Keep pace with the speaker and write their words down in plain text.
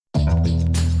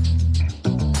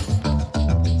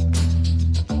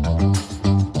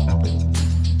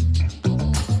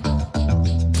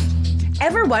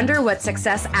wonder what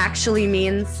success actually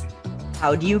means?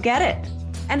 How do you get it?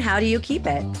 And how do you keep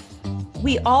it?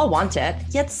 We all want it,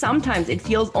 yet sometimes it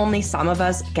feels only some of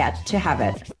us get to have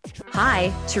it.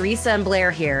 Hi, Teresa and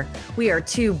Blair here. We are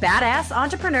two badass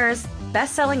entrepreneurs,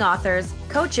 best-selling authors,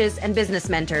 coaches, and business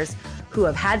mentors who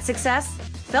have had success,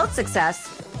 felt success,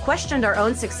 questioned our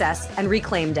own success, and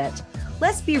reclaimed it.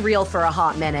 Let's be real for a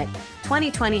hot minute.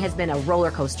 2020 has been a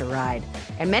roller coaster ride,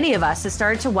 and many of us have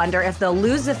started to wonder if they'll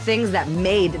lose the things that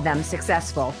made them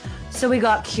successful. So we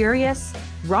got curious,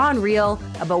 raw and real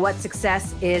about what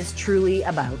success is truly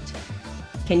about.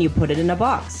 Can you put it in a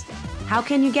box? How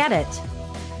can you get it?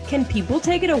 Can people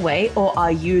take it away, or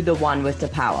are you the one with the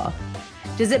power?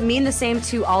 Does it mean the same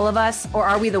to all of us, or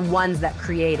are we the ones that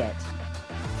create it?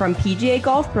 From PGA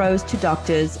golf pros to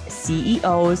doctors,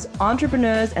 CEOs,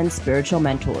 entrepreneurs, and spiritual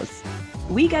mentors,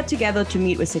 we get together to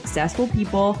meet with successful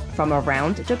people from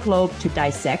around the globe to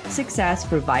dissect success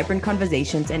through vibrant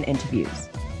conversations and interviews.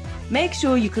 Make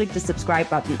sure you click the subscribe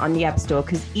button on the App Store,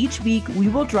 because each week we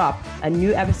will drop a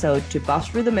new episode to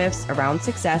bust through the myths around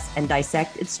success and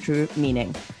dissect its true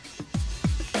meaning.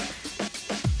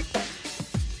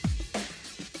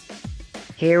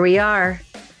 Here we are,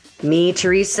 me,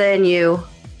 Teresa, and you,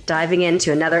 diving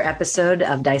into another episode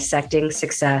of Dissecting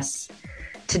Success.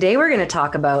 Today we're going to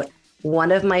talk about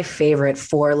one of my favorite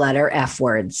four-letter F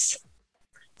words,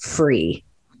 free.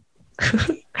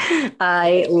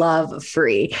 I love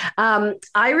free.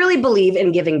 I really believe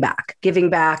in giving back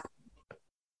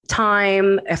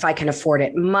time, if I can afford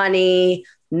it, money,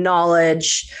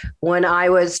 knowledge. When I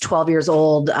was 12 years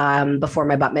old, before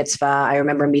my bat mitzvah, I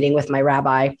remember meeting with my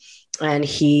rabbi, and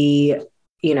he,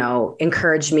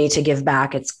 encouraged me to give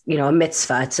back. It's, a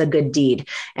mitzvah, it's a good deed.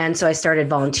 And so I started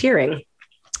volunteering,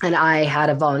 and I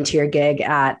had a volunteer gig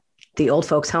at the old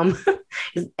folks home.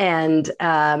 And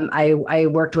I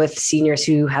worked with seniors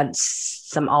who had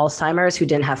some Alzheimer's who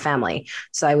didn't have family.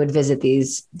 So I would visit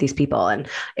these people, and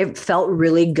it felt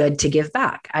really good to give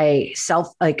back. I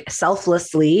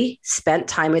selflessly spent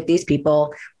time with these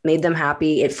people, made them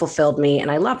happy. It fulfilled me, and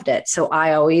I loved it. So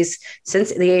I always,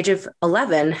 since the age of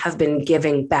 11, have been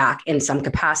giving back in some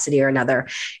capacity or another.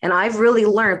 And I've really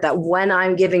learned that when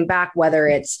I'm giving back, whether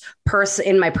it's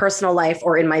in my personal life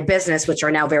or in my business, which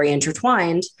are now very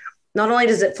intertwined, not only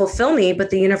does it fulfill me,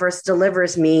 but the universe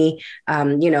delivers me,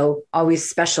 always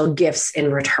special gifts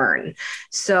in return.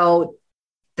 So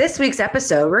this week's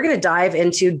episode, we're going to dive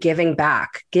into giving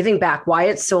back, why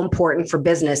it's so important for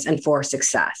business and for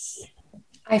success.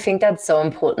 I think that's so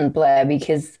important, Blair,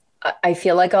 because I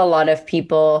feel like a lot of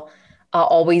people are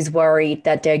always worried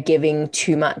that they're giving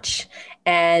too much.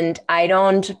 And I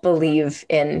don't believe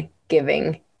in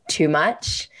giving too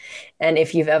much. And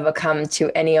if you've ever come to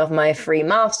any of my free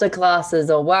masterclasses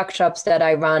or workshops that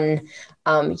I run,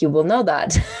 you will know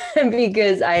that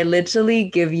because I literally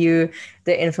give you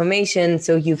the information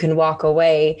so you can walk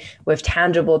away with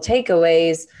tangible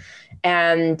takeaways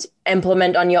and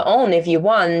implement on your own if you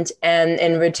want. And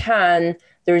in return,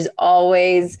 there's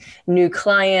always new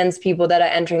clients, people that are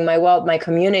entering my world, my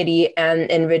community, and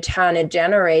in return, it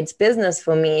generates business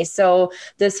for me. So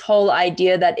this whole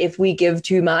idea that if we give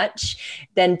too much,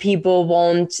 then people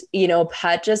won't,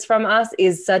 purchase from us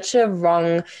is such a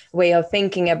wrong way of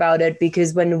thinking about it.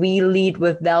 Because when we lead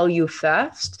with value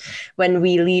first, when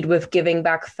we lead with giving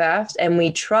back first, and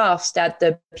we trust that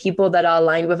the people that are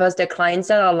aligned with us, the clients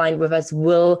that are aligned with us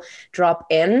will drop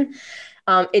in,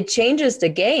 it changes the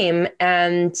game.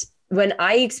 And when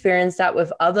I experience that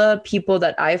with other people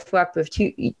that I've worked with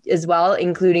too, as well,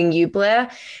 including you,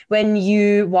 Blair, when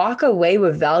you walk away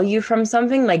with value from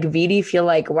something, like really feel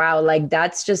like, wow, like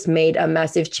that's just made a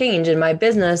massive change in my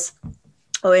business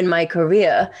or in my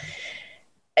career.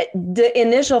 The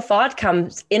initial thought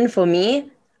comes in for me,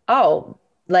 oh,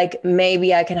 like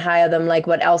maybe I can hire them. Like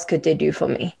what else could they do for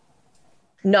me?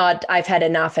 Not I've had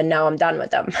enough and now I'm done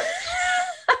with them.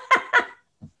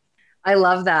 I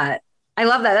love that.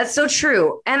 That's so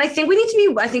true. And I think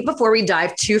before we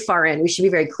dive too far in, we should be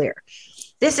very clear.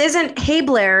 This isn't, hey,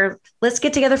 Blair, let's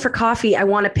get together for coffee. I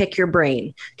want to pick your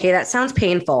brain. Okay, that sounds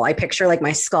painful. I picture like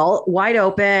my skull wide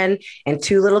open and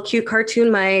two little cute cartoon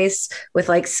mice with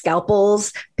like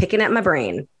scalpels picking at my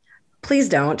brain. Please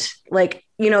don't. Like,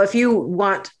 if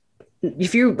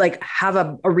you have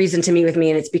a reason to meet with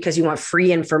me and it's because you want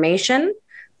free information,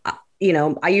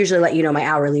 I usually let you know my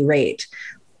hourly rate.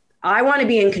 I want to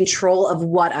be in control of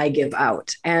what I give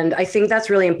out. And I think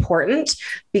that's really important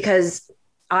because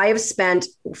I have spent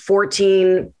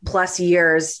 14 plus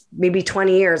years, maybe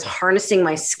 20 years harnessing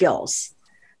my skills.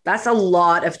 That's a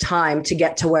lot of time to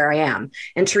get to where I am.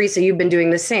 And Teresa, you've been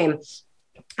doing the same.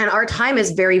 And our time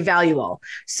is very valuable.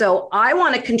 So I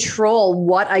want to control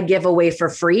what I give away for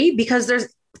free because there's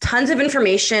tons of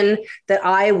information that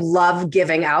I love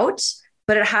giving out,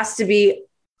 but it has to be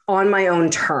on my own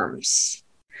terms.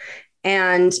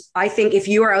 And I think if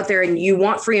you are out there and you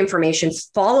want free information,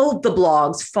 follow the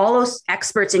blogs, follow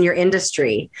experts in your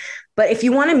industry. But if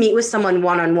you want to meet with someone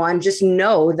one-on-one, just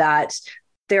know that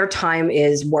their time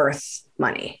is worth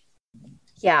money.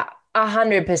 Yeah.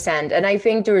 100%. And I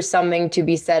think there's something to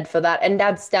be said for that. And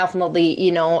that's definitely,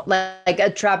 like a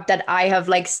trap that I have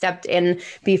like stepped in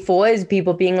before, is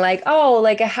people being like, oh,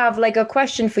 like I have like a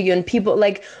question for you. And people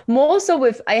like more so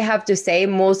with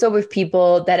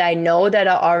people that I know that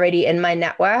are already in my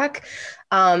network.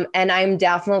 And I'm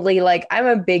definitely like, I'm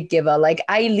a big giver. Like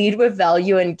I lead with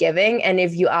value and giving. And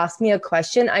if you ask me a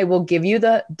question, I will give you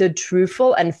the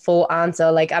truthful and full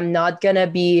answer. Like I'm not going to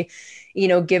be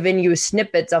giving you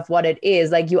snippets of what it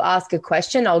is. Like you ask a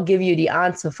question, I'll give you the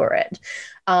answer for it.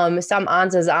 Some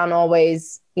answers aren't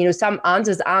always, some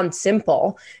answers aren't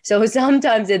simple. So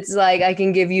sometimes it's like, I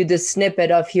can give you the snippet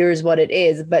of here's what it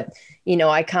is, but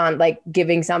I can't like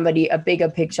giving somebody a bigger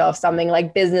picture of something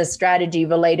like business strategy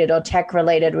related or tech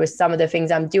related with some of the things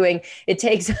I'm doing. It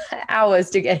takes hours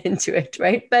to get into it.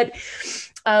 Right. But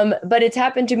it's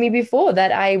happened to me before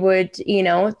that I would,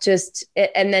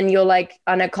 and then you're like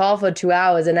on a call for 2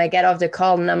 hours and I get off the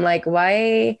call and I'm like,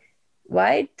 why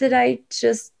did I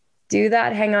just do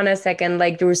that? Hang on a second.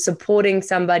 Like there was supporting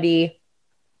somebody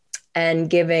and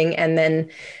giving. And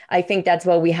then I think that's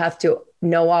where we have to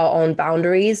know our own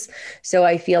boundaries. So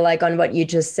I feel like on what you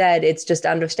just said, it's just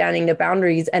understanding the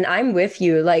boundaries. And I'm with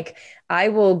you. Like I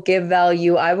will give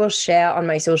value. I will share on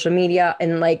my social media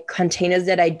and like containers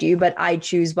that I do, but I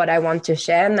choose what I want to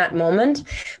share in that moment.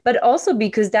 But also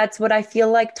because that's what I feel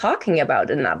like talking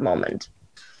about in that moment.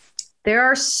 There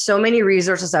are so many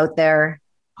resources out there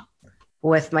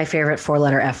with my favorite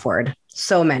 4-letter F word.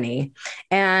 So many.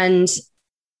 And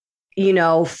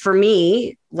for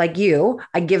me, like you,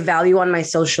 I give value on my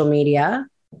social media.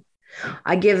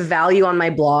 I give value on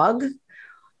my blog.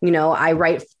 I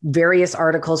write various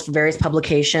articles for various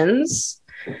publications.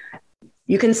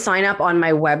 You can sign up on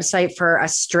my website for a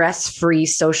stress-free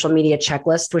social media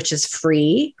checklist, which is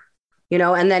free.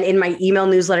 And then in my email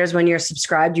newsletters, when you're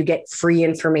subscribed, you get free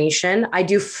information. I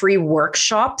do free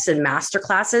workshops and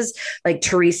masterclasses, like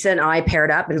Teresa and I paired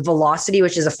up, and Velocity,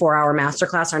 which is a 4-hour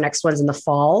masterclass. Our next one's in the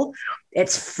fall.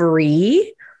 It's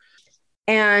free.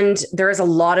 And there is a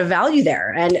lot of value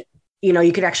there. And,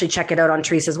 you could actually check it out on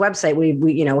Teresa's website.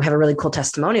 We have a really cool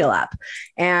testimonial app.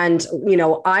 And,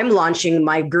 I'm launching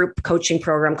my group coaching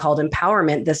program called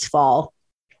Empowerment this fall.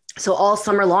 So all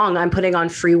summer long, I'm putting on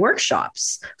free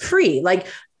workshops, free. Like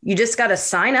you just got to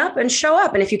sign up and show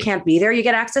up. And if you can't be there, you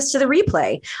get access to the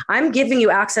replay. I'm giving you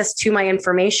access to my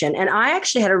information. And I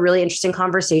actually had a really interesting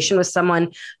conversation with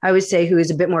someone, I would say, who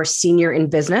is a bit more senior in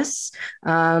business,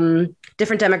 different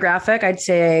demographic. I'd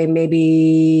say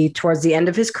maybe towards the end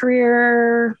of his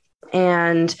career.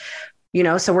 And,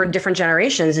 so we're different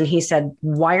generations. And he said,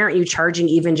 why aren't you charging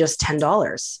even just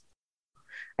 $10?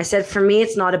 I said, for me,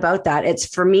 it's not about that. It's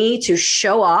for me to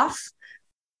show off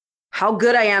how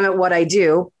good I am at what I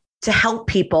do to help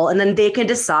people. And then they can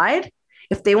decide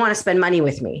if they want to spend money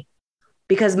with me,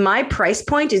 because my price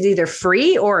point is either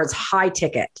free or it's high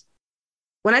ticket.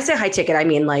 When I say high ticket, I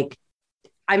mean like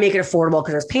I make it affordable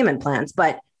because there's payment plans,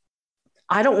 but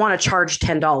I don't want to charge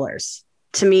 $10.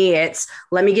 To me, it's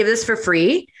let me give this for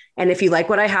free. And if you like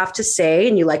what I have to say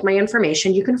and you like my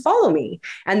information, you can follow me.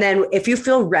 And then if you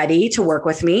feel ready to work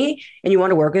with me and you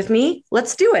want to work with me,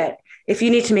 let's do it. If you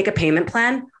need to make a payment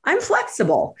plan, I'm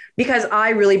flexible because I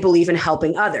really believe in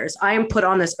helping others. I am put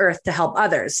on this earth to help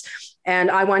others.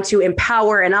 And I want to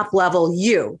empower and up-level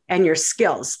you and your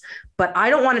skills. But I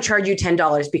don't want to charge you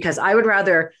 $10 because I would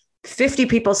rather 50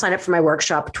 people sign up for my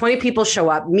workshop, 20 people show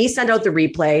up, me send out the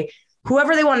replay,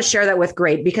 whoever they want to share that with,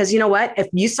 great. Because you know what? If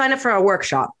you sign up for a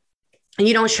workshop and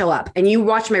you don't show up and you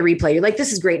watch my replay, you're like,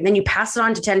 this is great. And then you pass it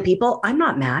on to 10 people. I'm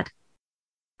not mad.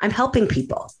 I'm helping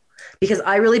people because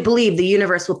I really believe the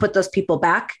universe will put those people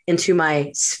back into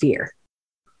my sphere.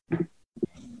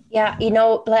 Yeah.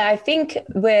 I think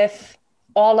with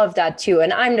all of that too,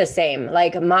 and I'm the same,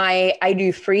 like I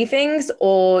do free things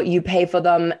or you pay for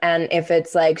them. And if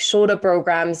it's like shorter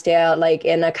programs, they're like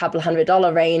in a couple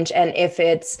 $100 range. And if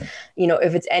it's,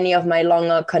 if it's any of my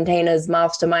longer containers,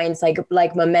 masterminds,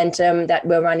 like Momentum that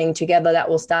we're running together, that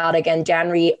will start again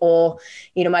January, or,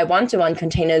 my one-to-one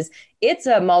containers, it's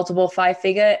a multiple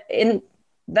 5-figure in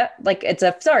that, like it's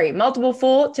a, multiple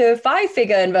 4 to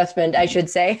 5-figure investment, I should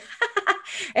say.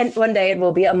 And one day it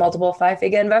will be a multiple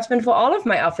 5-figure investment for all of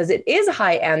my offers. It is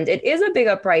high end. It is a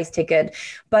bigger price ticket,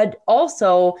 but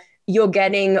also you're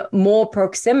getting more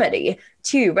proximity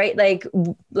too, right?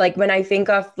 Like when I think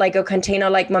of like a container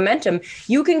like Momentum,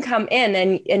 you can come in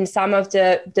and some of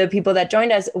the people that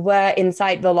joined us were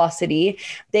inside Velocity.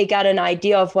 They got an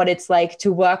idea of what it's like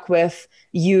to work with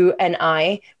you and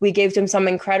I. We gave them some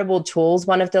incredible tools.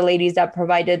 One of the ladies that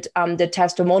provided the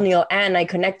testimonial and I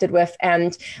connected with,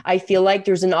 and I feel like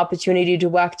there's an opportunity to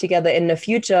work together in the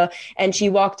future. And she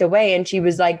walked away and she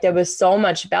was like, there was so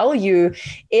much value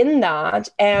in that.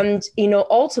 And,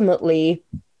 ultimately,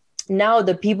 now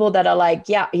the people that are like,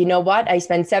 yeah, you know what? I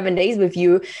spent 7 days with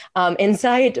you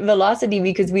inside Velocity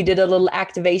because we did a little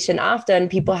activation after and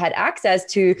people had access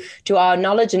to our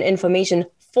knowledge and information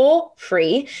for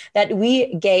free that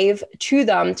we gave to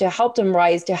them to help them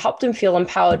rise, to help them feel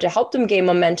empowered, to help them gain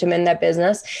momentum in their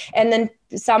business. And then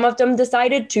some of them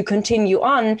decided to continue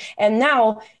on. And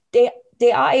now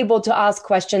they are able to ask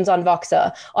questions on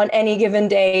Voxer on any given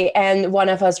day, and one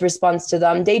of us responds to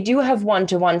them. They do have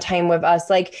one-to-one time with us.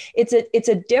 Like it's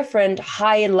a different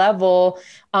high level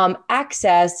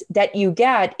access that you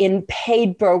get in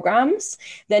paid programs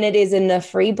than it is in the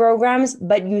free programs,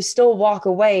 but you still walk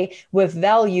away with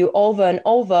value over and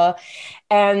over.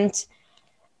 And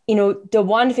the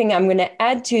one thing I'm going to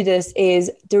add to this is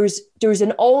there's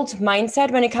an old mindset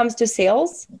when it comes to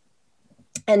sales.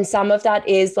 And some of that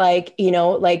is like,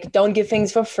 don't give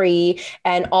things for free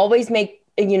and always make,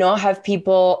 have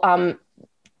people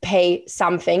pay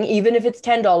something, even if it's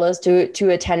 $10 to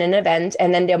attend an event,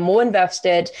 and then they're more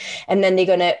invested and then they're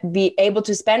going to be able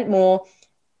to spend more.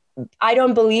 I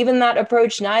don't believe in that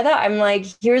approach neither. I'm like,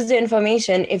 here's the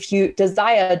information. If you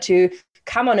desire to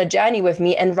come on a journey with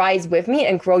me and rise with me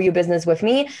and grow your business with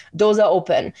me, those are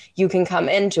open. You can come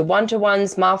into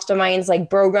one-to-ones, masterminds,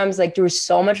 like programs, like there's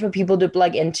so much for people to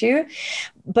plug into,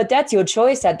 but that's your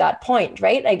choice at that point,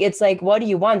 right? Like, it's like, what do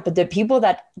you want? But the people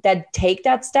that take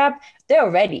that step, they're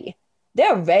ready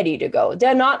to go.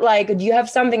 They're not like, do you have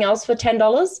something else for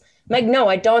 $10? Like, no,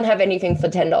 I don't have anything for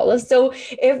 $10. So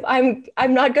if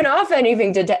I'm not going to offer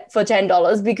anything for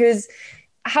 $10 because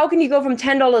how can you go from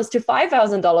 $10 to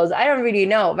 $5,000? I don't really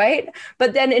know, right?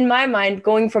 But then in my mind,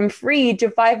 going from free to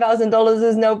 $5,000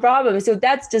 is no problem. So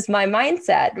that's just my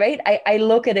mindset, right? I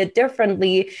look at it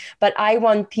differently, but I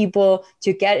want people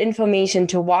to get information,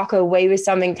 to walk away with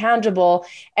something tangible.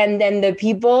 And then the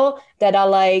people that are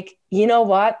like, you know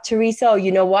what, Teresa,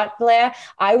 you know what, Blair,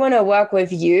 I want to work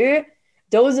with you.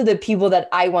 Those are the people that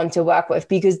I want to work with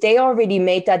because they already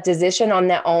made that decision on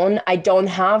their own. I don't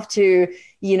have to,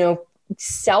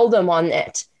 sell them on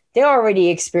it. They already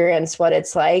experienced what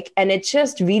it's like, and it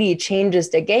just really changes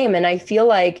the game. And I feel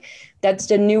like that's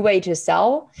the new way to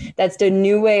sell. That's the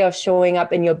new way of showing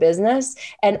up in your business.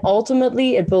 And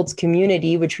ultimately it builds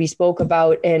community, which we spoke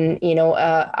about in,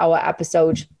 our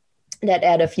episode that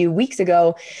aired a few weeks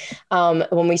ago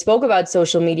when we spoke about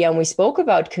social media and we spoke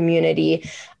about community,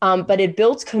 but it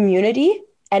builds community.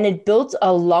 And it builds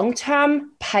a long-term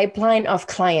pipeline of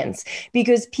clients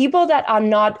because people that are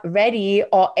not ready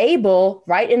or able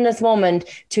right in this moment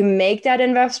to make that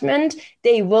investment,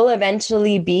 they will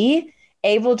eventually be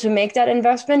able to make that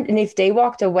investment. And if they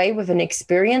walked away with an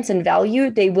experience and value,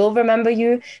 they will remember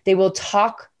you. They will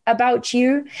talk about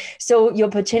you. So your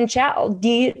potential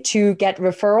to get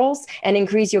referrals and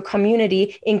increase your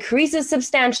community increases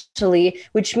substantially,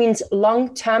 which means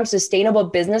long-term sustainable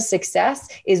business success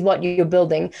is what you're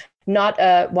building, not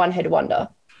a one-hit wonder.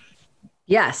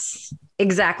 Yes,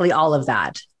 exactly. All of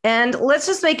that. And let's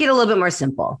just make it a little bit more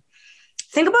simple.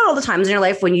 Think about all the times in your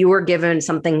life when you were given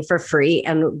something for free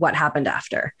and what happened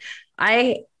after.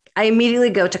 I immediately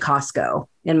go to Costco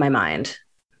in my mind.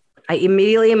 I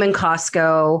immediately am in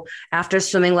Costco after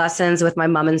swimming lessons with my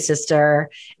mom and sister,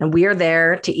 and we are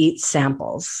there to eat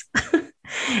samples.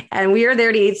 And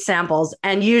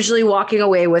usually walking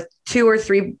away with 2 or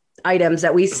 3 items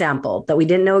that we sampled that we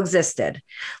didn't know existed.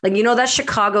 Like, that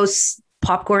Chicago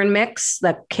popcorn mix,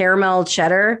 that caramel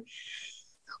cheddar.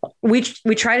 We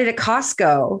tried it at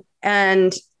Costco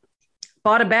and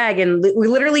bought a bag, and we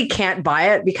literally can't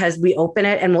buy it because we open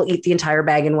it and we'll eat the entire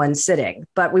bag in one sitting.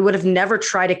 But we would have never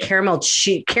tried a caramel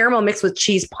mixed with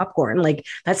cheese popcorn. Like,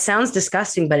 that sounds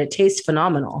disgusting, but it tastes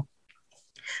phenomenal.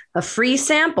 A free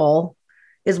sample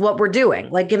is what we're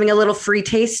doing, like giving a little free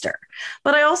taster.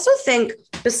 But I also think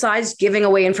besides giving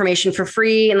away information for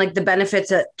free and like the benefits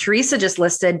that Teresa just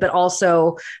listed, but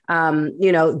also,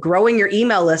 growing your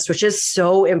email list, which is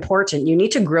so important. You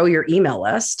need to grow your email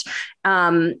list.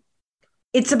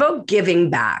 It's about giving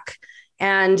back.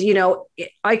 And,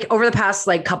 like over the past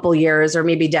couple years or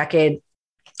maybe decade,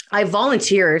 I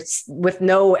volunteer with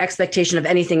no expectation of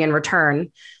anything in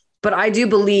return, but I do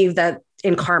believe that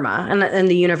in karma and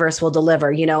the universe will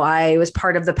deliver. You know, I was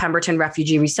part of the Pemberton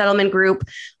Refugee Resettlement Group.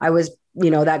 I was,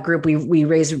 that group, we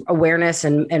raised awareness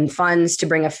and funds to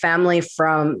bring a family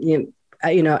from,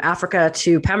 Africa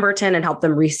to Pemberton and help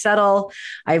them resettle.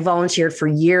 I volunteered for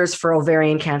years for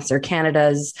Ovarian Cancer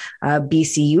Canada's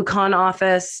BC Yukon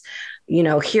office.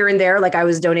 Here and there, like I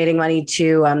was donating money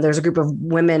to, there's a group of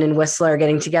women in Whistler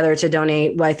getting together to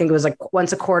donate. Well, I think it was like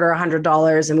once a quarter,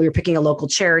 $100. And we were picking a local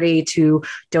charity to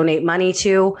donate money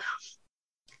to.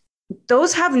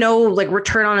 Those have no like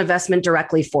return on investment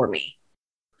directly for me.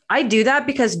 I do that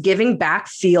because giving back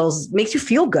makes you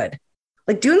feel good.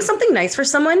 Like doing something nice for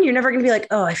someone, you're never going to be like,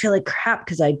 oh, I feel like crap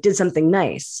because I did something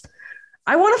nice.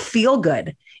 I want to feel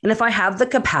good. And if I have the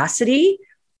capacity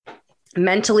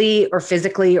mentally or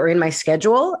physically or in my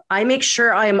schedule, I make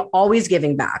sure I am always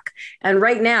giving back. And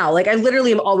right now, like I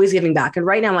literally am always giving back. And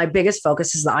right now, my biggest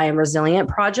focus is the I Am Resilient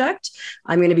project.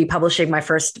 I'm going to be publishing my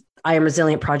first I Am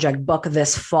Resilient project book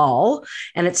this fall,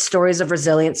 and it's stories of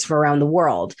resilience from around the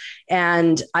world.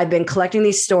 And I've been collecting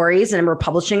these stories and we're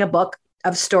publishing a book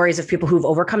of stories of people who've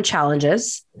overcome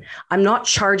challenges. I'm not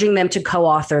charging them to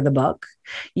co-author the book.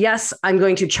 Yes, I'm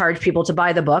going to charge people to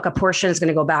buy the book. A portion is going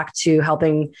to go back to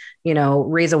helping,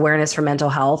 raise awareness for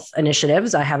mental health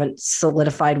initiatives. I haven't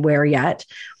solidified where yet,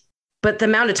 but the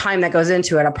amount of time that goes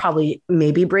into it, I'll probably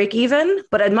maybe break even,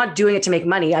 but I'm not doing it to make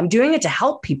money. I'm doing it to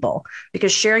help people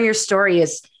because sharing your story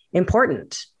is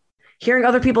important. Hearing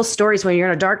other people's stories when you're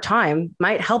in a dark time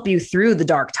might help you through the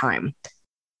dark time.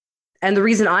 And the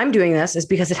reason I'm doing this is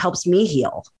because it helps me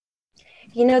heal.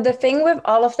 The thing with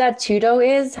all of that too, though,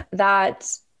 is that,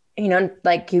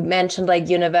 like you mentioned, like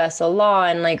universal law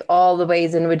and like all the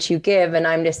ways in which you give. And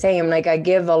I'm the same, like I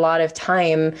give a lot of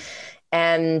time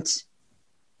and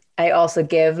I also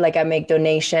give, like I make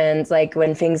donations, like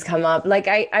when things come up, like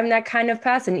I'm that kind of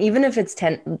person, even if it's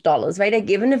 $10, right? Like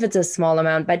even if it's a small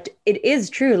amount, but it is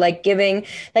true, like giving,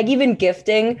 like even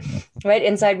gifting, right?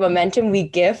 Inside Momentum, we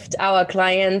gift our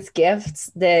clients gifts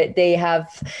that they have,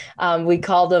 we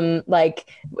call them like,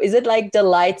 is it like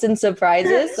delights and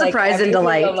surprises? Surprise like and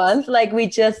delight. Month. Like we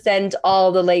just sent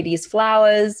all the ladies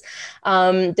flowers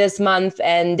this month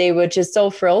and they were just so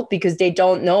thrilled because they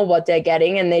don't know what they're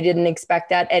getting and they didn't expect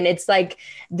that. And it's like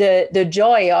the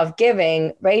joy of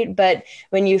giving, right? But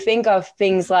when you think of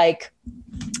things like,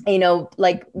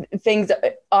 like things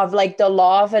of like the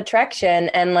law of attraction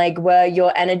and like where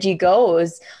your energy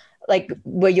goes, like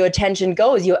where your attention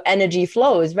goes, your energy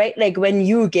flows, right? Like when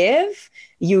you give,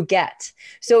 you get.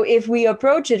 So if we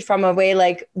approach it from a way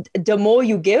like the more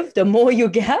you give, the more you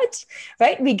get,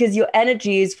 right? Because your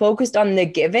energy is focused on the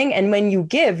giving. And when you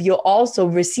give, you're also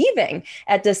receiving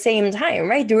at the same time,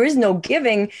 right? There is no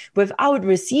giving without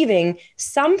receiving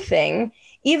something,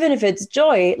 even if it's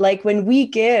joy. Like when we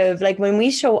give, like when we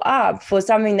show up for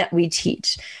something that we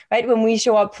teach, right? When we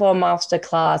show up for a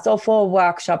masterclass or for a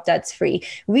workshop that's free,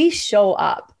 we show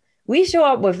up. We show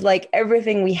up with like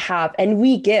everything we have and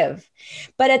we give.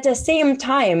 But at the same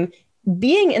time,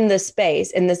 being in this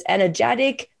space, in this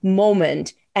energetic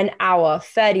moment, an hour,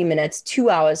 30 minutes, 2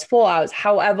 hours, 4 hours,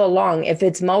 however long, if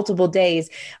it's multiple days,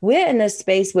 we're in a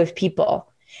space with people.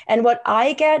 And what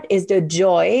I get is the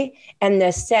joy and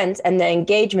the sense and the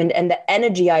engagement and the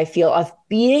energy I feel of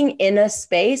being in a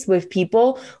space with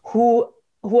people who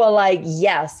are like,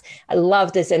 yes, I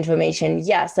love this information.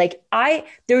 Yes, like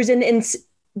there's an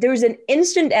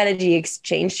instant energy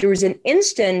exchange. There's an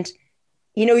instant,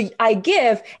 I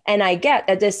give and I get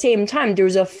at the same time.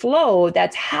 There's a flow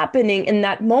that's happening in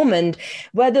that moment,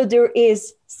 whether there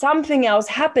is something else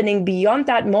happening beyond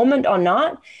that moment or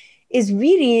not is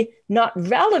really not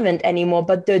relevant anymore.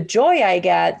 But the joy I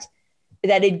get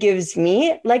that it gives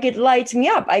me, like it lights me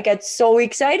up. I get so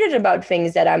excited about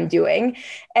things that I'm doing.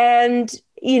 And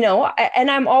and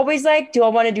I'm always like, do I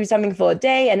want to do something for a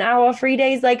day, an hour, 3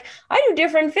 days? Like I do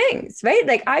different things, right?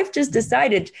 Like I've just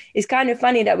decided, it's kind of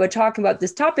funny that we're talking about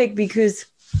this topic because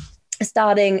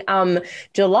starting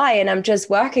July, and I'm just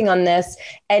working on this.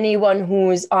 Anyone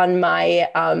who's on my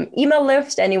email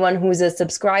list, anyone who's a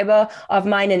subscriber of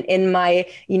mine and in my,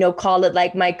 call it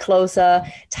like my closer,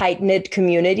 tight-knit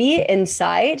community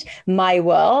inside my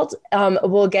world,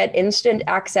 will get instant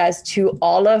access to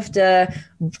all of the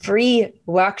free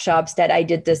workshops that I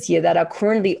did this year that are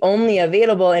currently only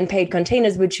available in paid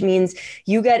containers, which means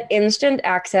you get instant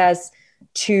access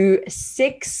to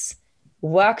 6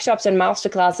 workshops and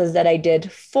masterclasses that I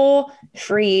did for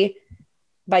free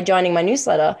by joining my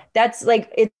newsletter. That's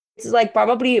like, it's like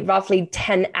probably roughly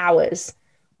 10 hours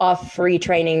of free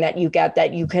training that you get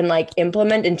that you can like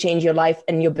implement and change your life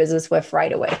and your business with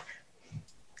right away.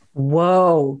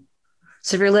 Whoa.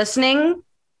 So if you're listening,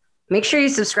 make sure you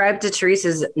subscribe to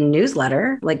Teresa's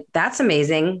newsletter. Like, that's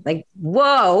amazing. Like,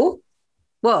 whoa.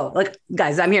 Like,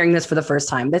 guys, I'm hearing this for the first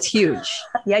time. That's huge.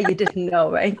 Yeah, you didn't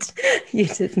know, right? You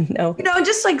didn't know.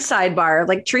 Just like sidebar,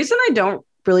 like Teresa and I don't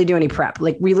really do any prep.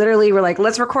 Like, we literally were like,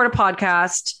 let's record a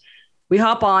podcast. We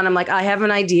hop on. I'm like, I have an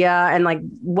idea. And like,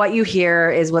 what you hear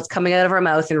is what's coming out of our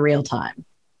mouth in real time.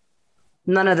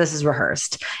 None of this is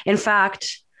rehearsed. In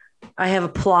fact, I have a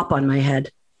plop on my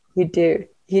head. You do.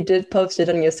 You did post it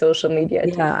on your social media.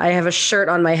 Yeah, I have a shirt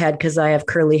on my head because I have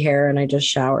curly hair and I just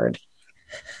showered.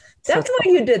 That's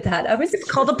why you did that.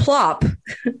 It's called a plop.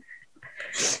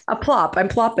 A plop. I'm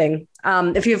plopping.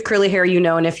 If you have curly hair,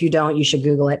 and if you don't, you should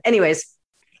Google it. Anyways,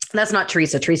 that's not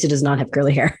Teresa. Teresa does not have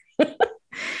curly hair.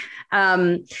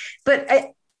 I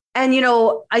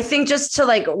think just to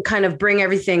like kind of bring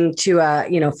everything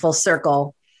to full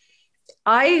circle,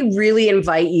 I really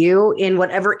invite you in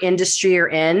whatever industry you're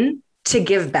in to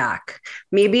give back.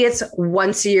 Maybe it's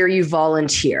once a year you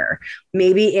volunteer.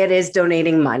 Maybe it is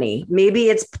donating money. Maybe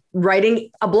it's writing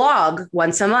a blog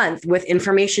once a month with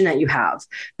information that you have.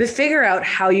 But figure out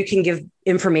how you can give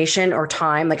information or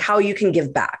time, like how you can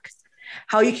give back,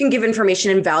 how you can give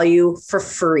information and value for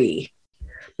free.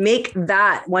 Make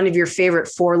that one of your favorite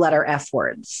 4-letter F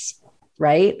words,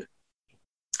 right?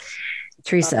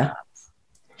 Teresa,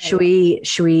 should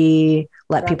we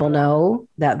let people know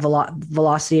that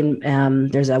velocity,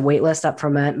 there's a wait list up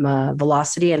from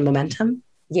Velocity and Momentum?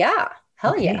 Yeah.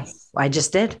 Hell okay. Yes. I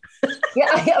just did.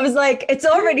 Yeah. I was like, it's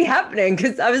already happening.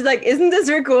 Cause I was like, isn't this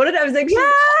recorded? I was like,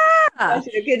 yeah.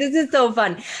 Okay, this is so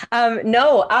fun.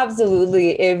 No,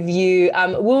 absolutely. If you,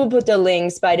 we'll put the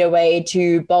links, by the way,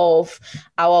 to both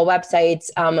our websites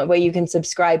where you can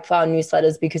subscribe for our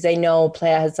newsletters, because I know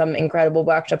Blair has some incredible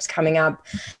workshops coming up.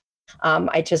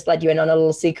 I just let you in on a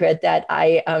little secret that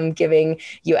I am giving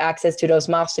you access to those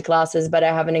masterclasses, but I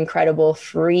have an incredible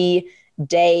free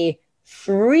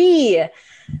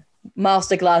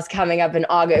masterclass coming up in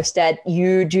August that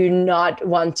you do not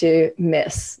want to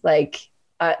miss. Like,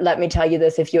 let me tell you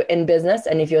this, if you're in business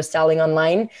and if you're selling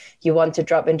online, you want to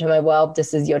drop into my world,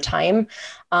 this is your time.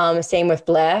 Same with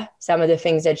Blair, some of the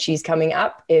things that she's coming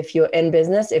up. If you're in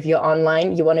business, if you're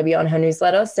online, you want to be on her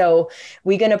newsletter. So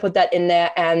we're going to put that in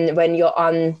there. And when you're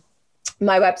on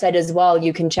my website as well,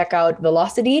 you can check out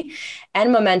Velocity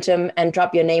and Momentum and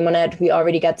drop your name on it. We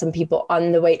already got some people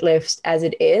on the wait list as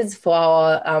it is for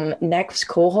our next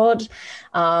cohort.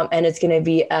 And it's going to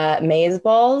be Maze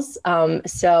Balls.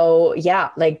 So yeah,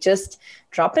 like just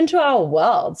drop into our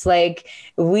worlds. Like,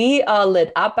 we are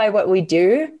lit up by what we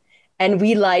do and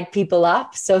we light people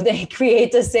up so they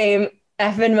create the same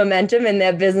effing momentum in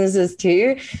their businesses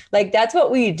too. Like, that's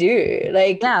what we do.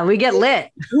 Like, yeah, we get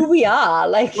lit. Who we are.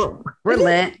 Like, we're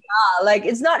lit. Like,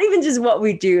 it's not even just what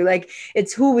we do. Like,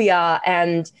 it's who we are.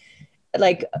 And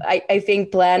like, I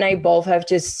think Blair and I both have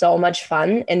just so much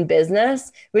fun in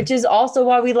business, which is also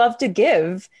why we love to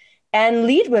give and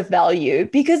lead with value,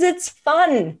 because it's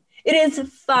fun. It is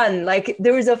fun. Like,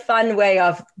 there is a fun way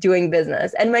of doing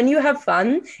business. And when you have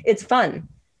fun, it's fun.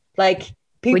 Like,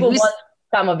 people want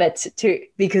some of it too,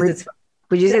 because it's fun.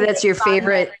 Would you say that's your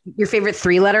favorite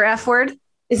 3-letter F word?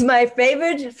 It's my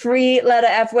favorite 3-letter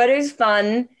F word is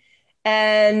fun.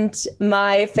 And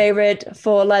my favorite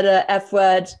 4-letter F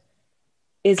word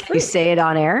is free. You say it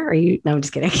on air? Or you? No, I'm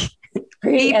just kidding.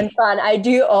 Free and fun. I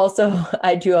do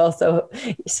also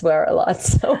swear a lot.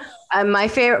 So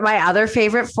my other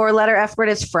favorite 4-letter F word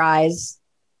is fries.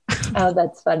 Oh,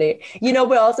 that's funny. We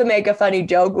also make a funny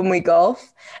joke when we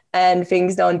golf and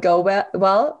things don't go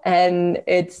well. And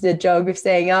it's the joke of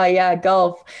saying, oh yeah,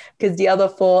 golf, because the other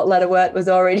 4-letter word was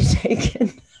already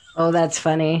taken. Oh, that's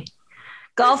funny.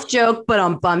 Golf joke, but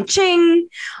on bum ching.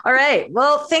 All right.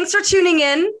 Well, thanks for tuning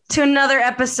in to another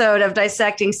episode of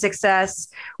Dissecting Success.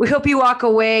 We hope you walk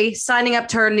away signing up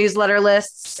to our newsletter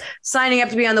lists, signing up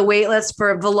to be on the wait list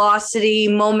for Velocity,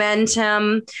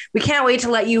 Momentum. We can't wait to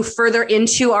let you further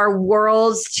into our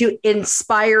worlds to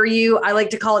inspire you. I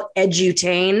like to call it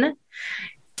edutain.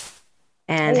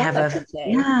 And have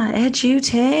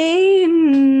edutain.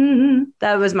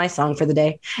 That was my song for the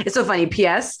day. It's so funny.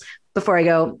 P.S. Before I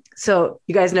go, so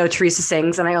you guys know Teresa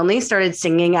sings, and I only started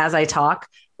singing as I talk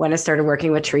when I started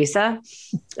working with Teresa.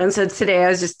 And so today I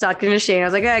was just talking to Shane. I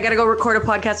was like, hey, I got to go record a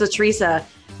podcast with Teresa.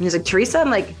 And he's like, Teresa? I'm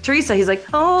like, Teresa. He's like,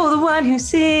 oh, the one who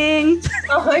sings.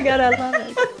 Oh my God, I love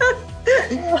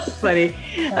it. Funny.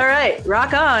 All right.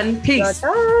 Rock on. Peace.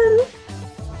 Rock on.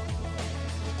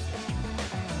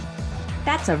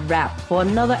 That's a wrap for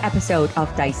another episode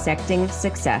of Dissecting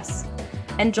Success.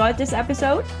 Enjoyed this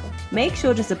episode? Make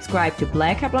sure to subscribe to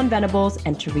Blair Kaplan-Venables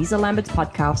and Teresa Lambert's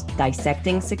podcast,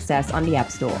 Dissecting Success, on the App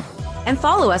Store. And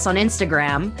follow us on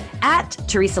Instagram at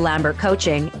Teresa Lambert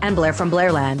Coaching and Blair from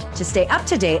Blairland to stay up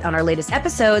to date on our latest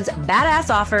episodes, badass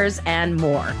offers, and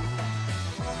more.